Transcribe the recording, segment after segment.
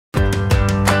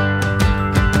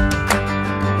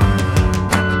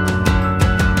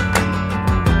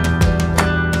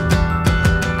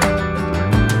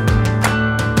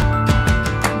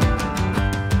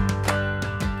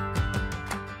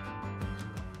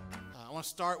want to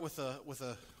start with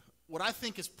a what I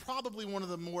think is probably one of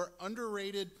the more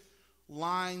underrated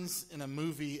lines in a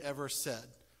movie ever said.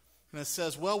 And it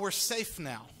says, "Well, we're safe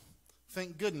now.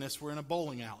 Thank goodness we're in a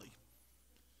bowling alley."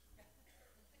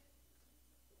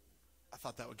 I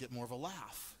thought that would get more of a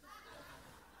laugh.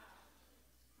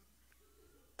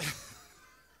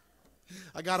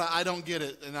 I don't get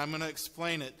it, and I'm going to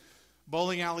explain it.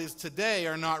 Bowling alleys today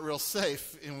are not real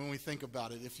safe, and when we think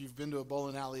about it. If you've been to a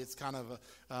bowling alley, it's kind of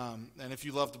and if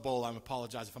you love to bowl, I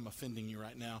apologize if I'm offending you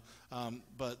right now,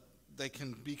 but they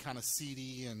can be kind of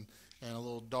seedy and a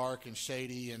little dark and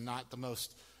shady and not the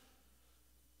most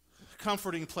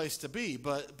comforting place to be.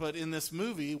 But in this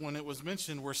movie, when it was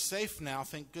mentioned, we're safe now,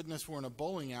 thank goodness we're in a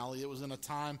bowling alley, it was in a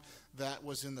time that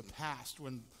was in the past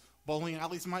when bowling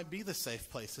alleys might be the safe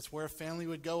place. It's where a family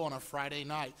would go on a Friday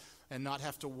night and not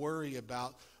have to worry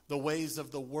about the ways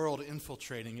of the world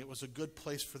infiltrating. It was a good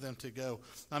place for them to go.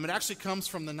 It actually comes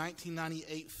from the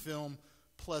 1998 film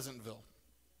Pleasantville.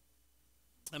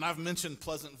 And I've mentioned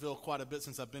Pleasantville quite a bit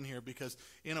since I've been here because,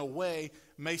 in a way,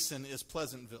 Mason is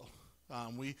Pleasantville.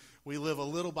 We live a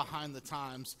little behind the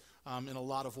times in a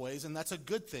lot of ways, and that's a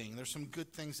good thing. There's some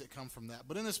good things that come from that.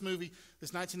 But in this movie,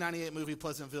 this 1998 movie,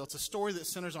 Pleasantville, it's a story that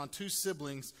centers on two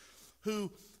siblings who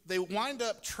they wind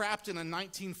up trapped in a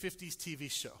 1950s TV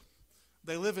show.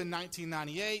 They live in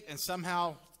 1998, and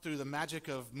somehow, through the magic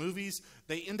of movies,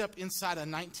 they end up inside a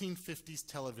 1950s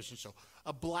television show,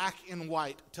 a black and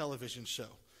white television show,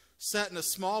 set in a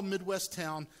small Midwest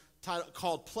town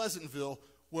called Pleasantville,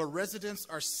 where residents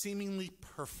are seemingly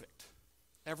perfect.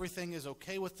 Everything is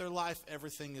okay with their life.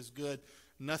 Everything is good.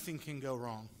 Nothing can go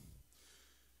wrong.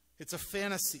 It's a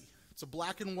fantasy. It's a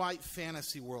black and white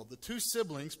fantasy world. The two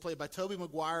siblings, played by Tobey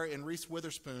Maguire and Reese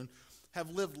Witherspoon, have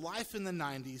lived life in the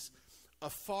 90s, a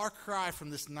far cry from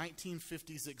this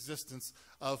 1950s existence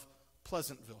of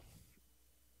Pleasantville.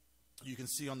 You can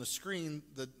see on the screen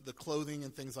the clothing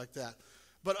and things like that.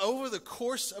 But over the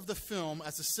course of the film,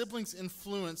 as the siblings'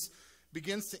 influence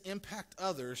begins to impact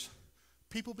others,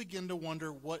 people begin to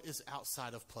wonder what is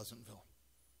outside of Pleasantville.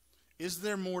 Is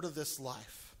there more to this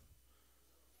life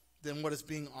than what is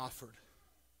being offered?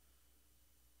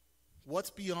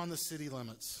 What's beyond the city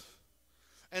limits?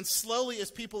 And slowly, as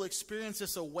people experience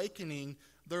this awakening,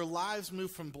 their lives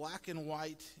move from black and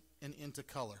white and into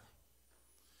color.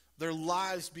 Their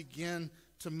lives begin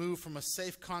to move from a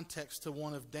safe context to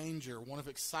one of danger, one of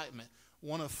excitement,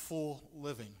 one of full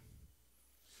living.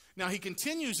 Now, he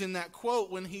continues in that quote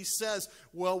when he says,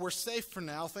 "Well, we're safe for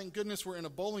now. Thank goodness we're in a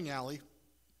bowling alley."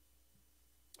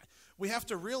 We have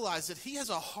to realize that he has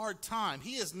a hard time.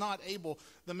 He is not able,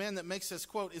 the man that makes this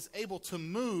quote, is able to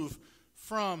move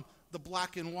from the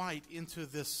black and white into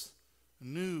this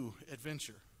new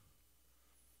adventure.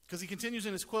 Because he continues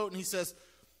in his quote and he says,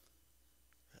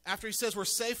 after he says, "We're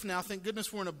safe now, thank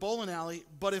goodness we're in a bowling alley,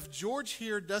 but if George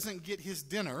here doesn't get his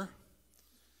dinner,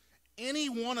 any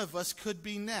one of us could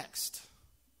be next.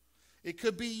 It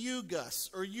could be you, Gus,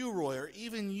 or you, Roy, or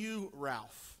even you,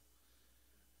 Ralph.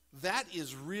 That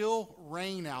is real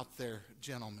rain out there,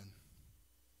 gentlemen."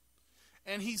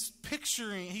 And he's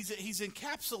picturing, he's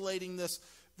encapsulating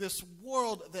this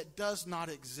world that does not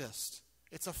exist.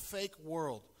 It's a fake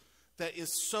world that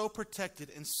is so protected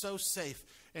and so safe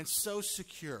and so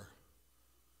secure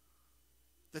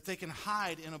that they can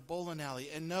hide in a bowling alley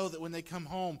and know that when they come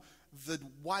home, the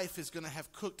wife is going to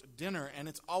have cooked dinner and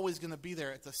it's always going to be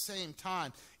there at the same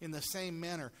time, in the same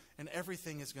manner, and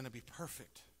everything is going to be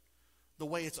perfect the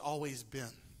way it's always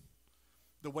been,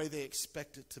 the way they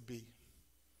expect it to be.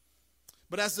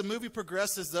 But as the movie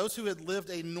progresses, those who had lived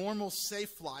a normal,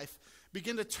 safe life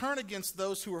begin to turn against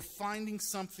those who are finding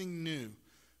something new,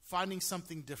 finding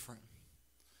something different.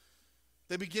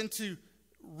 They begin to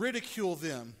ridicule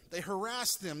them, they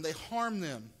harass them, they harm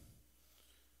them.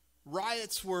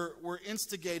 Riots were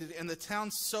instigated, and the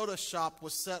town's soda shop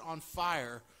was set on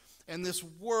fire, and this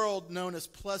world known as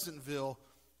Pleasantville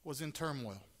was in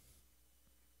turmoil.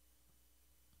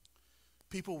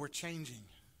 People were changing.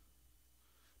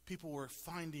 People were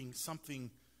finding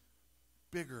something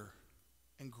bigger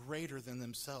and greater than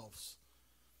themselves.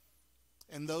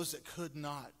 And those that could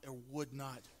not or would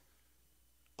not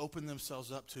open themselves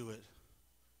up to it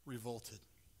revolted.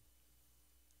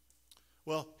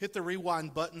 Well, hit the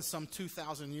rewind button some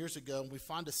 2,000 years ago, and we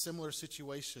find a similar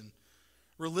situation.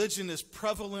 Religion is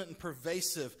prevalent and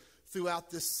pervasive throughout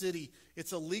this city.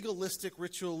 It's a legalistic,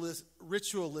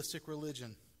 ritualistic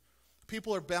religion.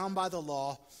 People are bound by the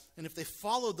law, and if they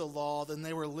followed the law, then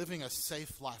they were living a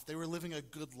safe life. They were living a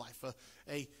good life,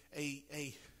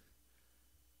 a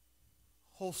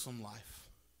wholesome life.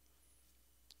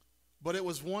 But it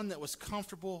was one that was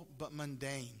comfortable but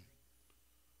mundane.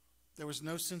 There was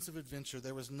no sense of adventure.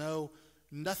 There was no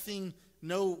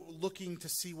looking to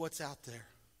see what's out there.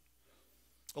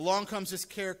 Along comes this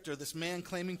character, this man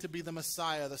claiming to be the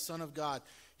Messiah, the Son of God.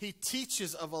 He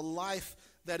teaches of a life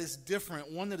that is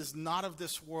different, one that is not of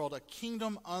this world, a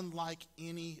kingdom unlike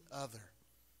any other.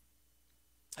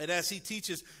 And as he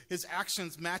teaches, his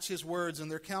actions match his words,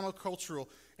 and they're countercultural,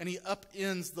 and he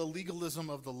upends the legalism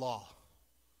of the law.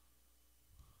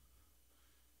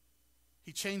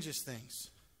 He changes things.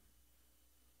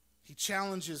 He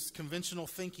challenges conventional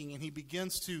thinking, and he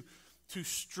begins to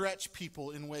stretch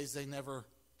people in ways they never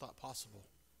thought possible.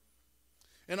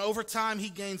 And over time, he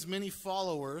gains many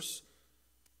followers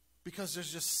because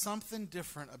there's just something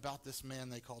different about this man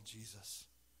they call Jesus.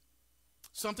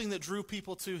 Something that drew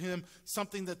people to him,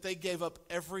 something that they gave up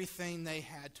everything they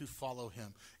had to follow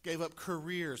him. Gave up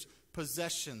careers,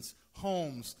 possessions,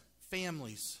 homes,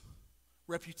 families,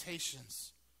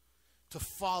 reputations to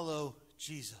follow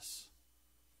Jesus.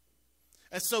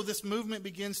 And so this movement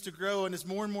begins to grow, and as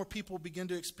more and more people begin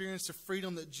to experience the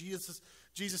freedom that Jesus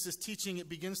is teaching, it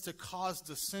begins to cause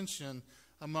dissension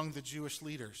among the Jewish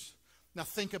leaders. Now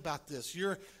think about this.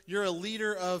 You're a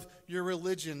leader of your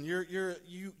religion.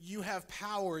 You have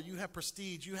power, you have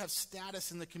prestige, you have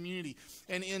status in the community.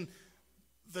 And in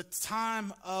the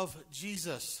time of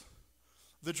Jesus,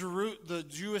 the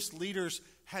Jewish leaders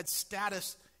had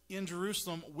status in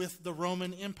Jerusalem with the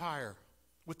Roman Empire,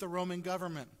 with the Roman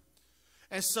government.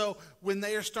 And so when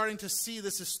they are starting to see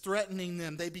this is threatening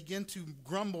them, they begin to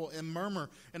grumble and murmur,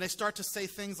 and they start to say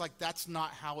things like, that's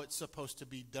not how it's supposed to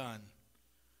be done.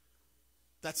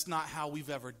 That's not how we've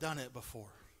ever done it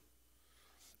before.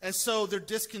 And so their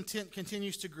discontent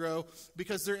continues to grow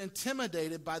because they're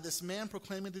intimidated by this man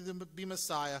proclaiming to be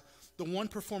Messiah, the one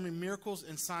performing miracles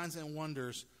and signs and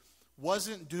wonders,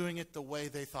 wasn't doing it the way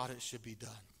they thought it should be done.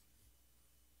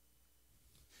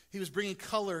 He was bringing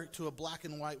color to a black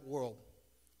and white world.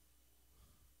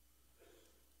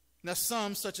 Now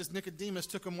some, such as Nicodemus,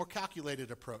 took a more calculated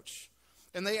approach.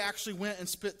 And they actually went and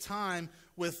spent time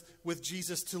with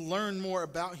Jesus to learn more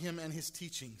about him and his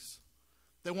teachings.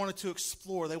 They wanted to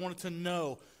explore. They wanted to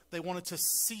know. They wanted to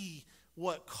see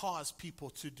what caused people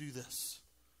to do this.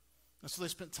 And so they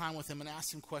spent time with him and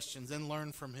asked him questions and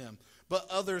learned from him. But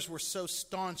others were so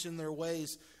staunch in their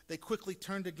ways, they quickly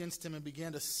turned against him and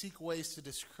began to seek ways to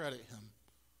discredit him.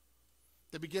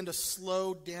 They began to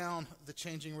slow down the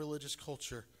changing religious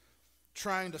culture,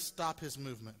 trying to stop his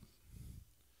movement.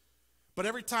 But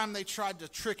every time they tried to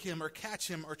trick him or catch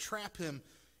him or trap him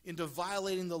into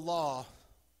violating the law,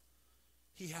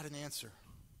 he had an answer.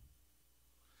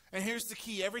 And here's the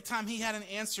key. Every time he had an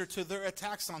answer to their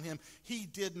attacks on him, he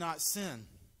did not sin.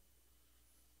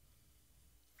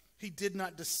 He did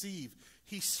not deceive.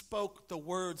 He spoke the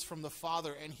words from the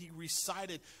Father, and he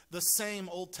recited the same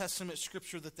Old Testament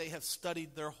scripture that they have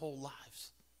studied their whole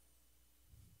lives.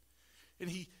 And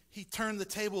he turned the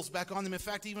tables back on them. In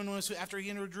fact, even after he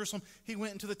entered Jerusalem, he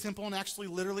went into the temple and actually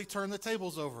literally turned the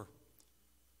tables over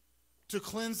to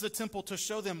cleanse the temple, to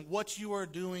show them what you are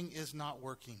doing is not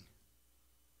working.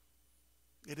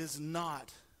 It is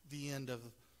not the end of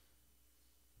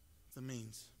the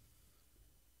means.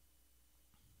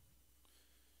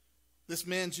 This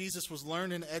man, Jesus, was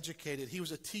learned and educated. He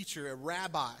was a teacher, a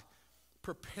rabbi,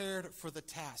 prepared for the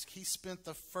task. He spent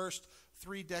the first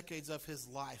 3 decades of his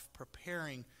life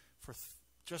preparing for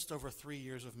just over 3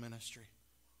 years of ministry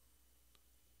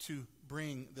to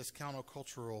bring this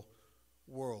countercultural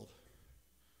world.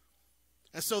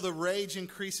 And so the rage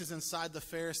increases inside the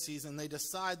Pharisees, and they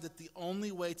decide that the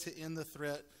only way to end the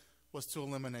threat was to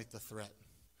eliminate the threat.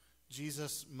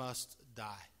 Jesus must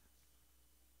die.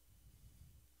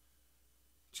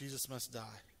 Jesus must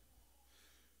die.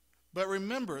 But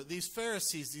remember, these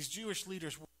Pharisees, these Jewish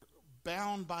leaders, were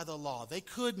bound by the law. They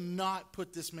could not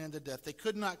put this man to death. They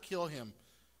could not kill him.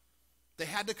 They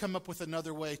had to come up with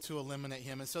another way to eliminate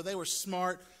him. And so they were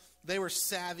smart. They were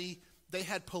savvy. They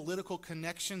had political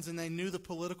connections, and they knew the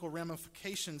political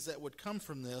ramifications that would come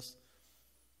from this.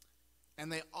 And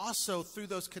they also, through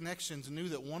those connections, knew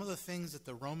that one of the things that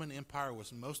the Roman Empire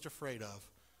was most afraid of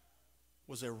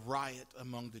was a riot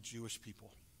among the Jewish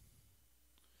people.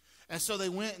 And so they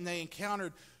went and they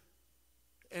encountered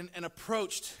and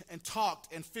approached and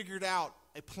talked and figured out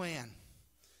a plan.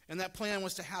 And that plan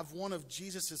was to have one of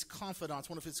Jesus' confidants,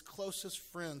 one of his closest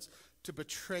friends, to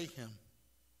betray him,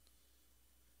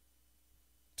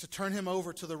 to turn him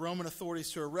over to the Roman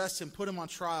authorities, to arrest him, put him on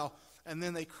trial, and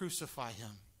then they crucify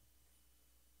him.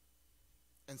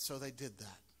 And so they did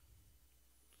that.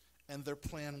 And their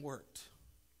plan worked.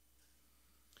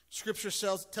 Scripture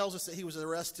tells us that he was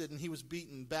arrested and he was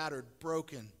beaten, battered,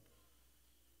 broken.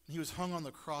 And he was hung on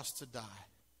the cross to die.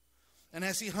 And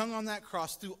as he hung on that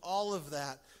cross, through all of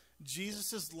that,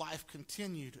 Jesus' life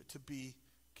continued to be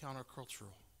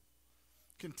countercultural,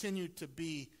 continued to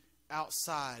be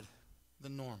outside the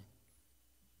norm.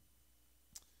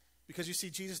 Because you see,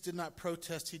 Jesus did not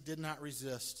protest, he did not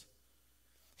resist.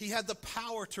 He had the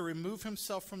power to remove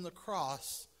himself from the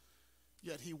cross,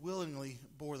 yet he willingly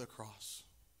bore the cross.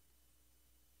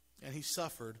 And he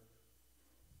suffered,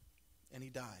 and he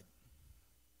died.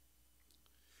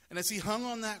 And as he hung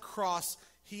on that cross,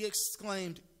 he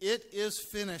exclaimed, "It is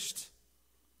finished.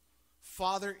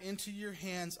 Father, into your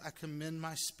hands I commend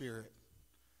my spirit."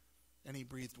 And he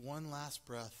breathed one last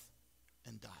breath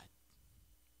and died.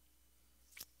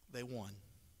 They won.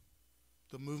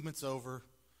 The movement's over.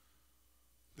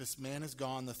 This man is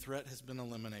gone. The threat has been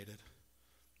eliminated.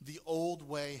 The old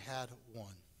way had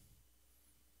won.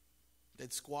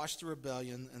 They'd squashed the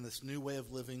rebellion, and this new way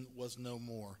of living was no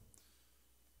more.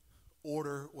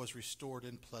 Order was restored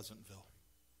in Pleasantville.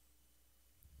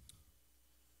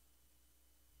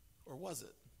 Or was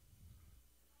it?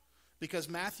 Because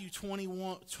Matthew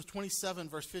 27,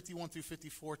 verse 51 through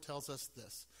 54 tells us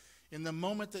this. In the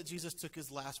moment that Jesus took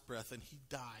his last breath and he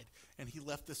died and he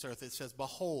left this earth, it says,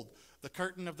 "Behold, the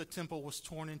curtain of the temple was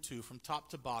torn in two from top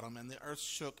to bottom, and the earth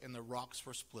shook and the rocks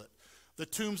were split. The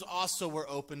tombs also were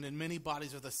opened, and many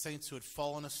bodies of the saints who had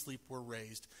fallen asleep were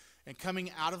raised. And coming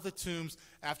out of the tombs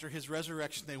after his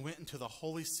resurrection, they went into the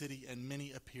holy city, and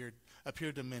many appeared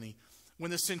to many.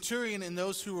 When the centurion and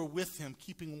those who were with him,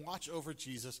 keeping watch over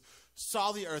Jesus,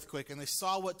 saw the earthquake and they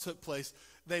saw what took place,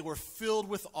 they were filled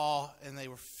with awe and they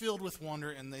were filled with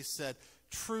wonder, and they said,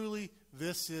 'Truly,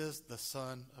 this is the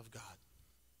Son of God.'"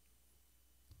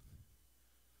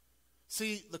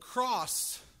 See, the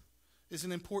cross is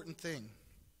an important thing,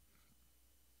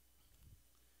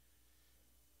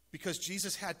 because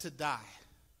Jesus had to die.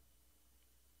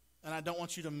 And I don't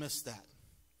want you to miss that.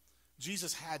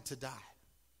 Jesus had to die.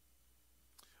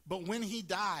 But when he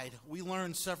died, we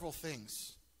learned several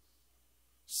things.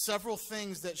 Several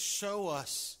things that show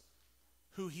us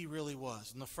who he really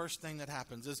was. And the first thing that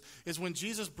happens is when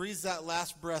Jesus breathes that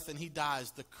last breath and he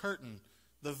dies, the curtain,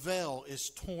 the veil is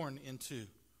torn in two.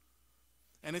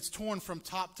 And it's torn from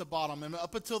top to bottom. And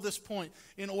up until this point,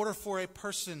 in order for a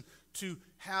person to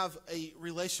have a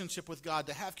relationship with God,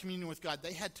 to have communion with God,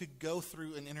 they had to go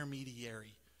through an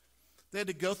intermediary. They had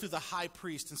to go through the high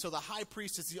priest. And so the high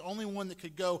priest is the only one that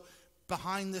could go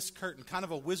behind this curtain, kind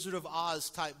of a Wizard of Oz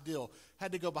type deal.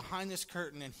 Had to go behind this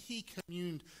curtain, and he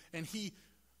communed and he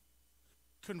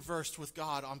conversed with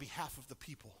God on behalf of the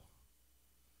people.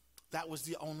 That was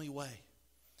the only way.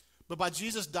 But by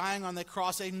Jesus dying on the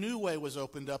cross, a new way was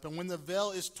opened up. And when the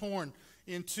veil is torn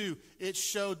in two, it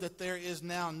showed that there is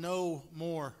now no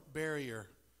more barrier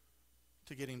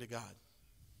to getting to God.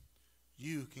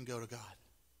 You can go to God.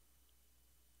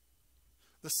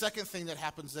 The second thing that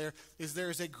happens there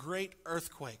is a great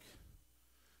earthquake.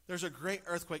 There's a great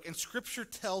earthquake. And Scripture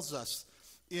tells us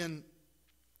in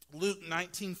Luke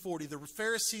 19:40, the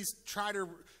Pharisees try to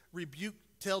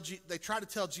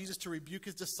tell Jesus to rebuke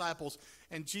his disciples,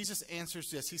 and Jesus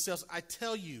answers this. He says, "I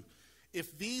tell you,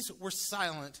 if these were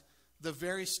silent, the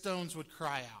very stones would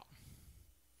cry out."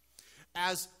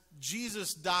 As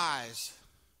Jesus dies,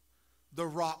 the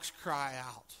rocks cry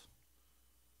out.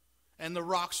 And the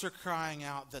rocks are crying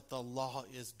out that the law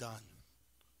is done.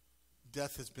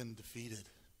 Death has been defeated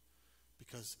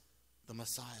because the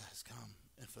Messiah has come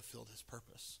and fulfilled his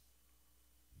purpose.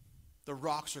 The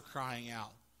rocks are crying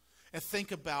out. And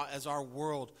think about, as our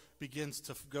world begins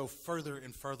to go further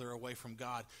and further away from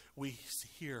God, we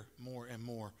hear more and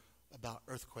more about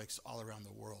earthquakes all around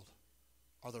the world.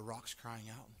 Are the rocks crying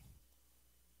out?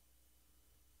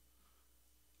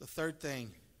 The third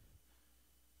thing,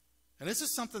 and this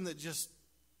is something that just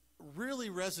really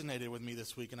resonated with me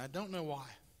this week, and I don't know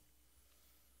why.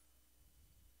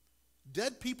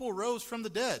 Dead people rose from the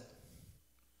dead.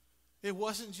 It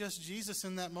wasn't just Jesus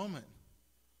in that moment.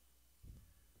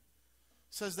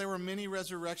 It says there were many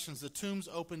resurrections. The tombs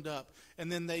opened up,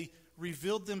 and then they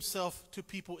revealed themselves to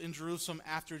people in Jerusalem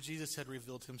after Jesus had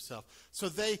revealed himself. So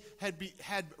they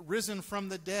had risen from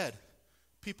the dead,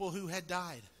 people who had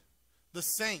died. The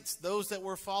saints, those that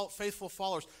were faithful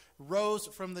followers, rose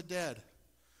from the dead.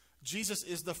 Jesus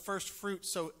is the first fruit,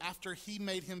 so after he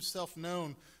made himself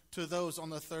known to those on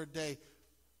the third day,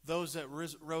 those that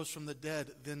rose from the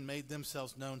dead then made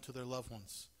themselves known to their loved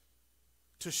ones,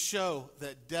 to show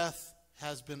that death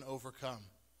has been overcome.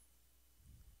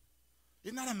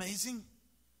 Isn't that amazing?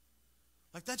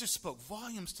 Like, that just spoke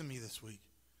volumes to me this week.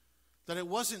 That it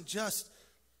wasn't just,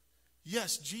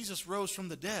 yes, Jesus rose from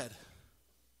the dead.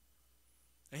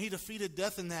 And he defeated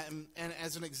death in that. And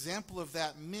as an example of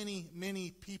that, many,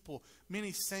 many people,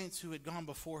 many saints who had gone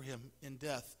before him in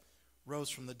death rose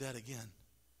from the dead again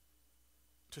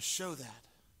to show that.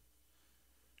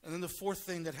 And then the fourth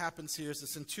thing that happens here is the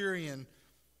centurion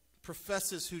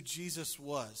professes who Jesus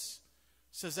was.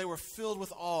 It says they were filled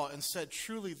with awe and said,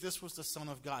 truly, this was the Son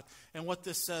of God. And what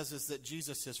this says is that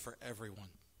Jesus is for everyone.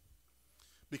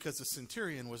 Because the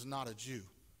centurion was not a Jew.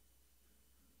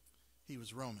 He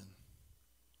was Roman.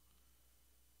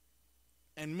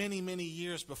 And many, many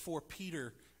years before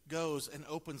Peter goes and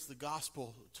opens the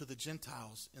gospel to the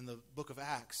Gentiles in the book of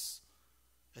Acts,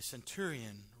 a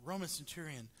centurion, Roman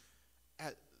centurion,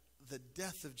 at the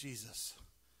death of Jesus,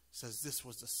 says this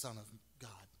was the Son of God.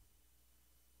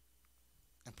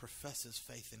 And professes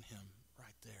faith in him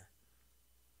right there.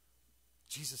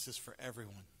 Jesus is for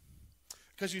everyone.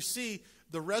 Because you see,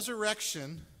 the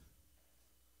resurrection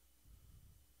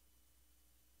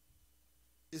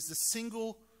is the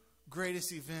single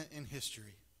greatest event in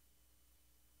history.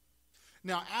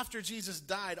 Now, after Jesus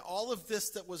died, all of this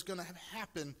that was going to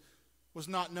happen was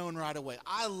not known right away.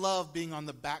 I love being on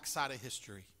the backside of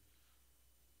history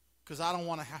because I don't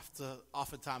want to have to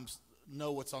oftentimes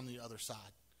know what's on the other side.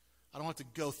 I don't have to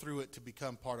go through it to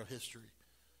become part of history.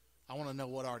 I want to know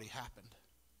what already happened.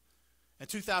 And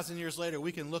 2,000 years later,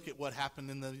 we can look at what happened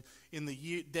in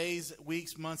the days,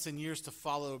 weeks, months, and years to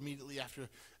follow immediately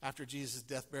after Jesus'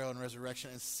 death, burial, and resurrection,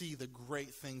 and see the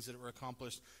great things that were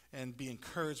accomplished and be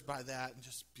encouraged by that and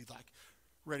just be like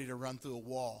ready to run through a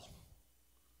wall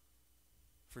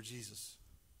for Jesus.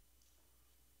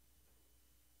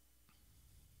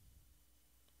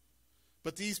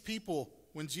 But these people,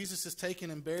 when Jesus is taken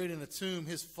and buried in a tomb,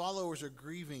 his followers are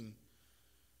grieving.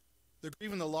 They're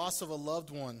grieving the loss of a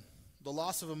loved one, the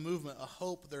loss of a movement, a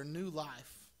hope, their new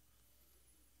life.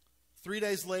 3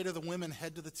 days later, the women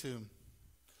head to the tomb.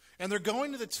 And they're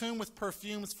going to the tomb with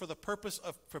perfumes for the purpose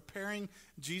of preparing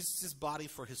Jesus' body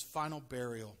for his final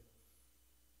burial.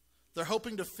 They're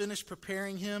hoping to finish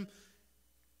preparing him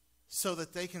so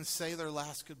that they can say their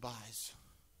last goodbyes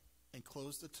and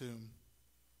close the tomb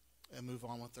and move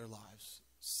on with their lives.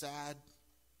 Sad,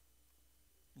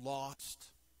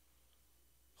 lost,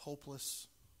 hopeless.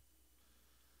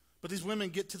 But these women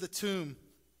get to the tomb,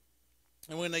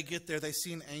 and when they get there, they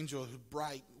see an angel who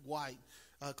bright white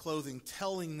clothing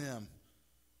telling them,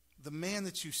 the man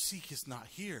that you seek is not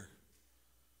here.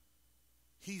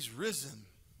 He's risen.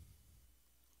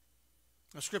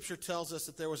 Now, Scripture tells us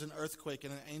that there was an earthquake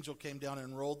and an angel came down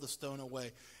and rolled the stone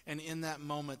away. And in that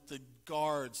moment, the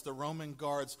guards, the Roman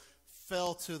guards,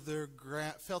 fell to the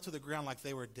ground like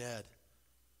they were dead.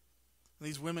 And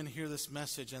these women hear this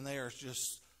message and they are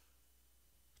just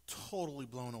totally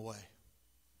blown away.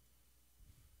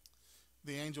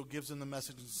 The angel gives them the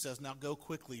message and says, now go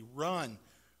quickly, run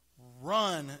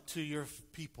to your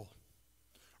people.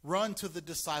 Run to the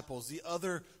disciples, the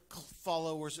other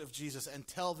followers of Jesus, and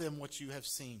tell them what you have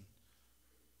seen.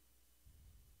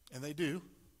 And they do.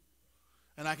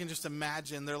 And I can just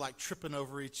imagine they're like tripping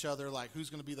over each other, like who's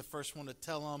going to be the first one to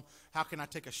tell them? How can I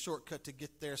take a shortcut to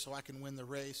get there so I can win the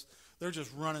race? They're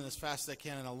just running as fast as they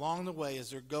can. And along the way,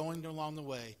 as they're going along the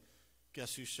way,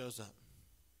 guess who shows up?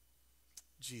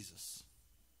 Jesus.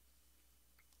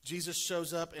 Jesus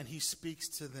shows up and he speaks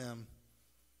to them.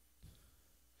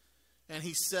 And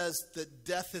he says that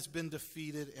death has been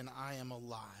defeated and I am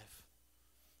alive.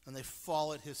 And they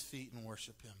fall at his feet and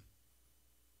worship him.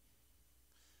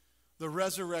 The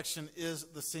resurrection is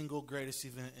the single greatest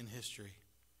event in history.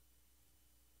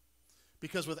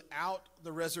 Because without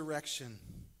the resurrection,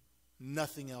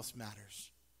 nothing else matters.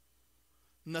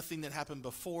 Nothing that happened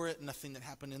before it, nothing that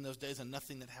happened in those days, and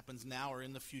nothing that happens now or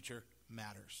in the future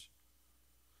matters.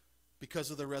 Because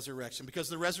of the resurrection. Because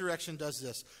the resurrection does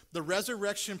this. The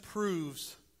resurrection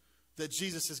proves that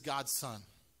Jesus is God's Son.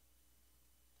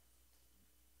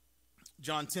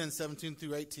 John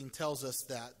 10:17-18 tells us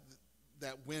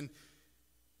that when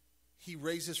he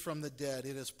raises from the dead,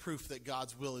 it is proof that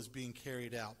God's will is being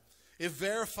carried out. It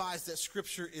verifies that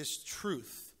Scripture is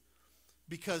truth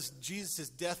because Jesus'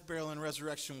 death, burial, and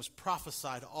resurrection was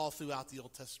prophesied all throughout the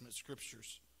Old Testament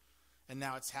Scriptures. And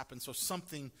now it's happened. So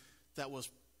something that was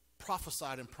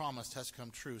prophesied and promised has come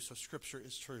true. So Scripture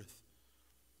is truth.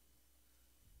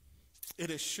 It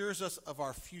assures us of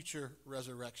our future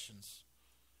resurrections.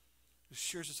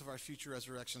 Assures us of our future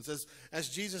resurrections. As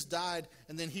Jesus died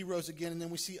and then he rose again, and then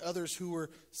we see others who were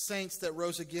saints that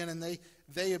rose again and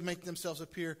they make themselves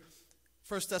appear.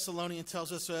 1 Thessalonians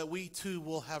tells us that we too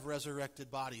will have resurrected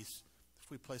bodies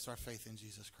if we place our faith in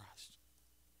Jesus Christ.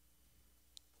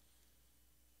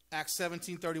 Acts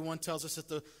 17:31 tells us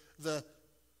that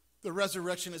The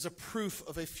resurrection is a proof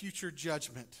of a future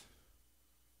judgment,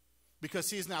 because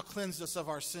he has now cleansed us of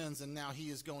our sins, and now he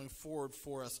is going forward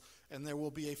for us, and there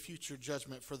will be a future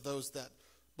judgment for those that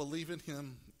believe in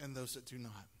him and those that do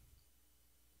not.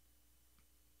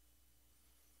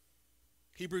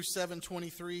 Hebrews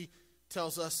 7:23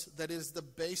 tells us that it is the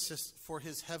basis for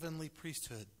his heavenly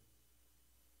priesthood,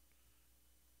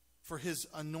 for his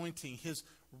anointing, his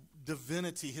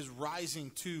divinity, his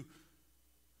rising to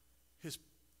his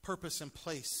purpose and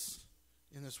place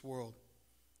in this world.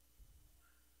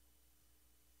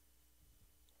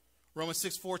 Romans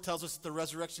 6:4 tells us that the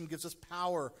resurrection gives us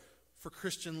power for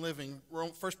Christian living.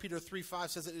 1 Peter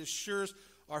 3:5 says that it assures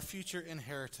our future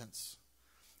inheritance.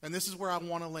 And this is where I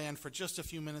want to land for just a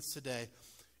few minutes today,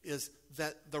 is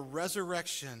that the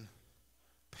resurrection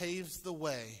paves the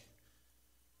way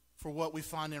for what we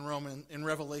find in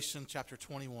Revelation chapter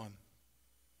 21.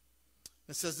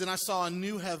 It says, "Then I saw a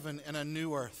new heaven and a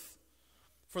new earth.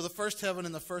 For the first heaven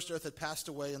and the first earth had passed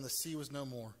away, and the sea was no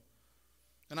more.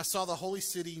 And I saw the holy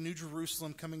city, New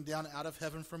Jerusalem, coming down out of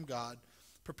heaven from God,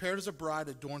 prepared as a bride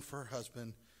adorned for her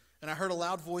husband. And I heard a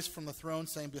loud voice from the throne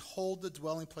saying, 'Behold, the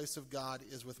dwelling place of God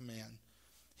is with man.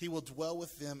 He will dwell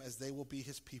with them as they will be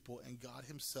his people, and God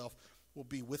himself will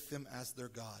be with them as their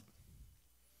God.'"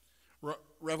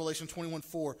 Revelation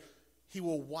 21:4, "He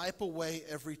will wipe away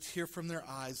every tear from their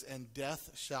eyes, and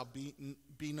death shall be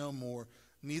no more.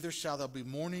 Neither shall there be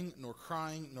mourning, nor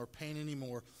crying, nor pain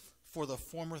anymore, for the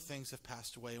former things have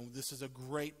passed away." And this is a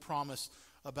great promise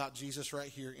about Jesus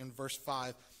right here in verse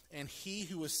 5. "And he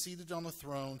who was seated on the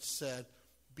throne said,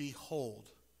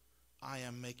 'Behold, I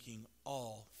am making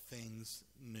all things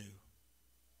new.'"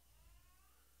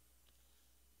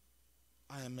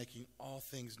 I am making all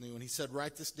things new. And he said,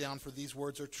 "Write this down, for these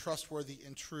words are trustworthy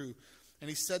and true." And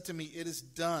he said to me, "It is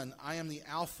done. I am the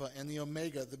Alpha and the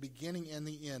Omega, the beginning and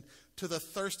the end. To the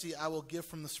thirsty I will give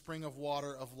from the spring of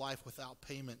water of life without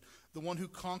payment. The one who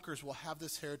conquers will have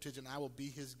this heritage, and I will be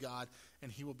his God,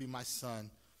 and he will be my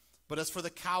son. But as for the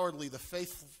cowardly, the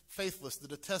faithless, the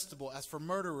detestable, as for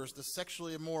murderers, the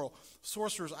sexually immoral,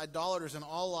 sorcerers, idolaters, and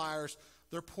all liars,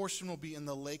 their portion will be in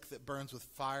the lake that burns with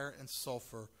fire and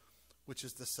sulfur, which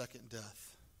is the second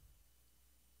death."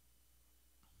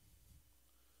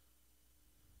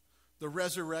 The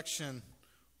resurrection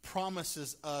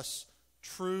promises us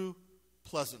true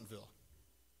Pleasantville.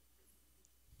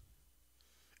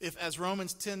 If, as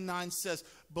Romans 10:9 says,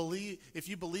 if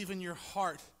you believe in your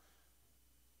heart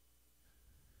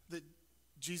that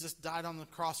Jesus died on the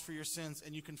cross for your sins,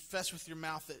 and you confess with your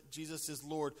mouth that Jesus is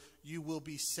Lord, you will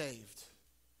be saved.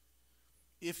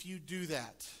 If you do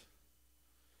that,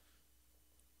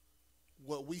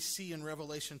 what we see in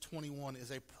Revelation 21 is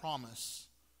a promise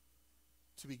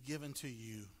to be given to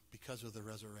you because of the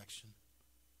resurrection.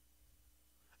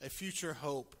 A future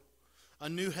hope, a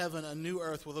new heaven, a new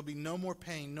earth where there'll be no more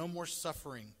pain, no more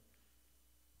suffering.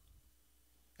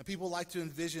 And people like to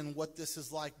envision what this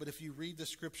is like, but if you read the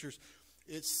scriptures,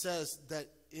 it says that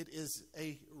it is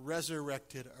a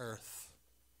resurrected earth.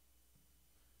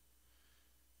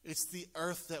 It's the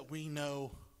earth that we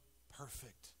know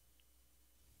perfect.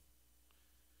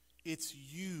 It's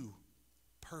you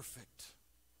perfect,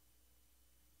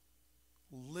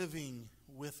 living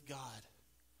with God,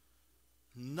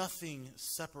 nothing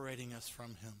separating us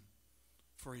from him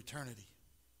for eternity.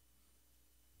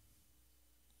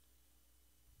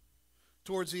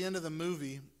 Towards the end of the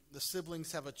movie, the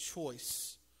siblings have a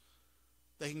choice.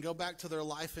 They can go back to their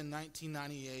life in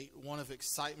 1998, one of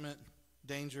excitement,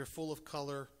 danger, full of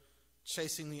color,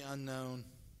 chasing the unknown.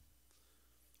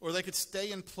 Or they could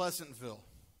stay in Pleasantville,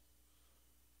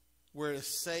 where it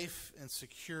is safe and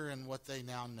secure in what they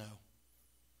now know.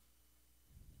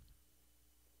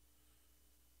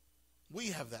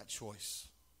 We have that choice.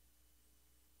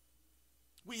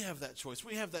 We have that choice.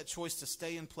 We have that choice to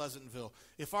stay in Pleasantville.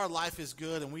 If our life is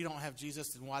good and we don't have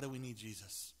Jesus, then why do we need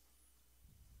Jesus?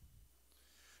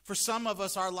 For some of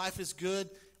us, our life is good.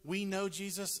 We know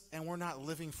Jesus, and we're not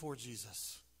living for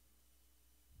Jesus.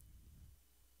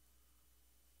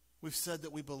 We've said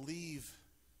that we believe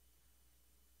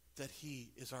that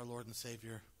he is our Lord and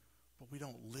Savior, but we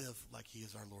don't live like he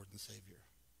is our Lord and Savior.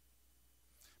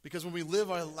 Because when we live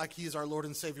like he is our Lord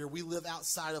and Savior, we live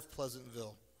outside of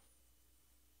Pleasantville.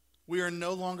 We are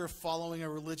no longer following a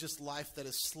religious life that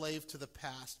is slave to the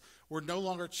past. We're no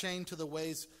longer chained to the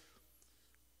ways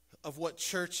of what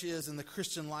church is and the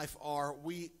Christian life are.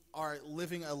 We are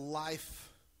living a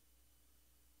life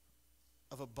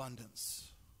of abundance.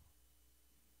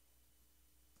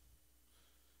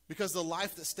 Because the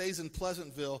life that stays in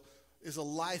Pleasantville is a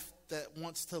life that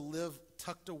wants to live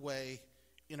tucked away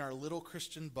in our little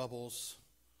Christian bubbles,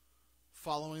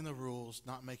 following the rules,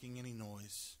 not making any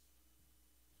noise,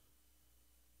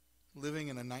 living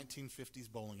in a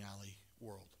 1950s bowling alley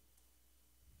world.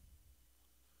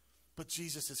 But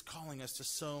Jesus is calling us to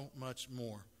so much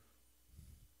more.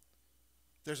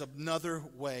 There's another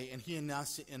way, and he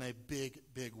announced it in a big,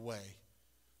 big way.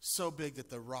 So big that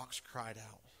the rocks cried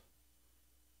out.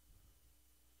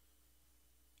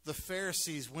 The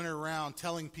Pharisees went around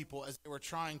telling people as they were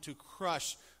trying to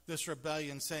crush this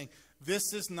rebellion, saying,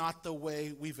 this is not the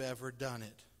way we've ever done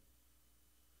it.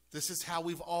 This is how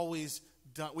we've always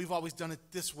done it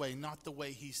this way, not the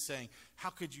way he's saying. How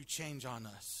could you change on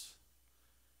us?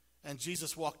 And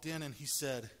Jesus walked in and he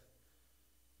said,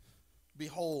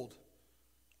 behold,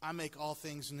 I make all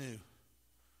things new.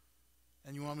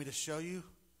 And you want me to show you?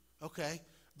 Okay.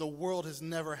 The world has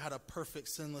never had a perfect,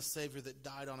 sinless Savior that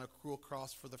died on a cruel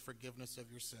cross for the forgiveness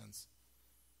of your sins.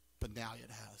 But now it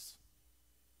has.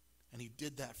 And he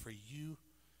did that for you.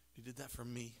 He did that for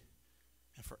me.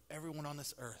 And for everyone on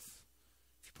this earth.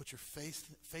 If you put your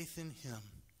faith in him,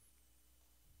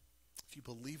 if you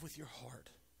believe with your heart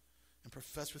and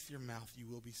profess with your mouth, you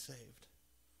will be saved.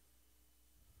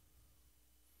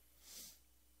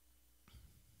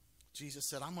 Jesus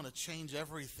said, I'm going to change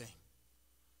everything.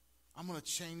 I'm going to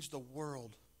change the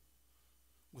world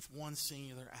with one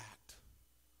singular act.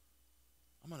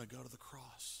 I'm going to go to the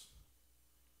cross.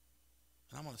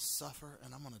 And I'm going to suffer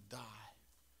and I'm going to die.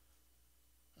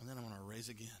 And then I'm going to rise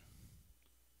again.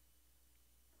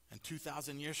 And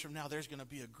 2,000 years from now, there's going to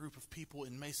be a group of people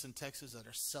in Mason, Texas that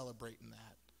are celebrating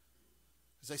that.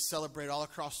 As they celebrate all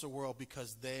across the world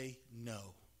because they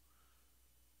know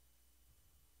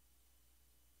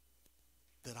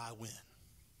that I win.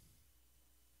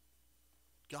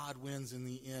 God wins in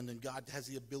the end, and God has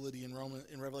the ability in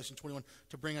Revelation 21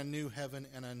 to bring a new heaven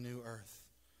and a new earth.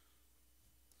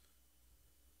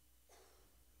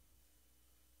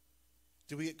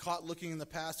 Do we get caught looking in the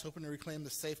past, hoping to reclaim the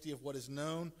safety of what is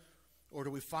known? Or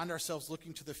do we find ourselves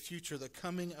looking to the future, the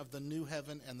coming of the new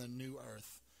heaven and the new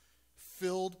earth,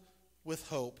 filled with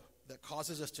hope that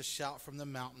causes us to shout from the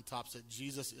mountaintops that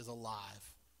Jesus is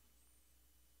alive?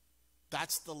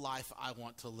 That's the life I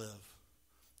want to live.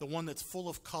 The one that's full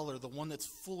of color, the one that's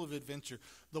full of adventure,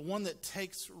 the one that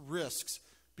takes risks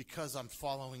because I'm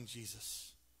following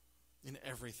Jesus in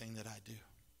everything that I do.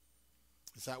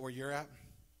 Is that where you're at?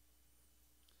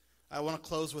 I want to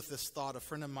close with this thought. A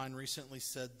friend of mine recently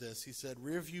said this. He said,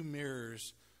 rearview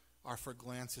mirrors are for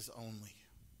glances only.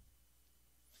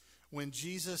 When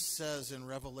Jesus says in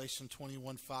Revelation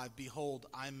 21:5, behold,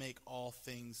 I make all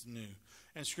things new.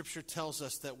 And Scripture tells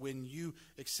us that when you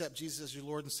accept Jesus as your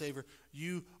Lord and Savior,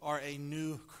 you are a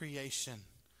new creation.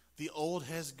 The old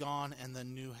has gone and the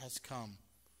new has come.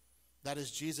 That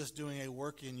is Jesus doing a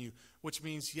work in you, which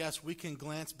means, yes, we can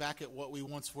glance back at what we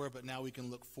once were, but now we can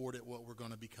look forward at what we're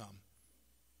going to become.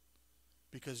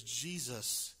 Because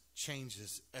Jesus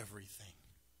changes everything.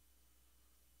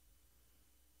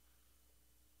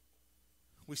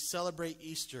 We celebrate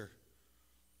Easter,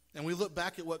 and we look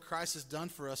back at what Christ has done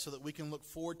for us so that we can look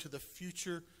forward to the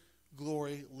future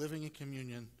glory, living in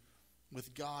communion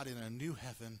with God in a new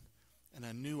heaven and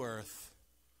a new earth.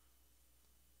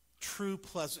 True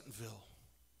Pleasantville,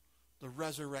 the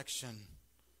resurrection,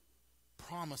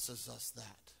 promises us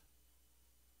that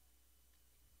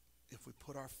if we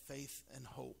put our faith and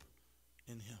hope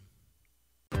in him.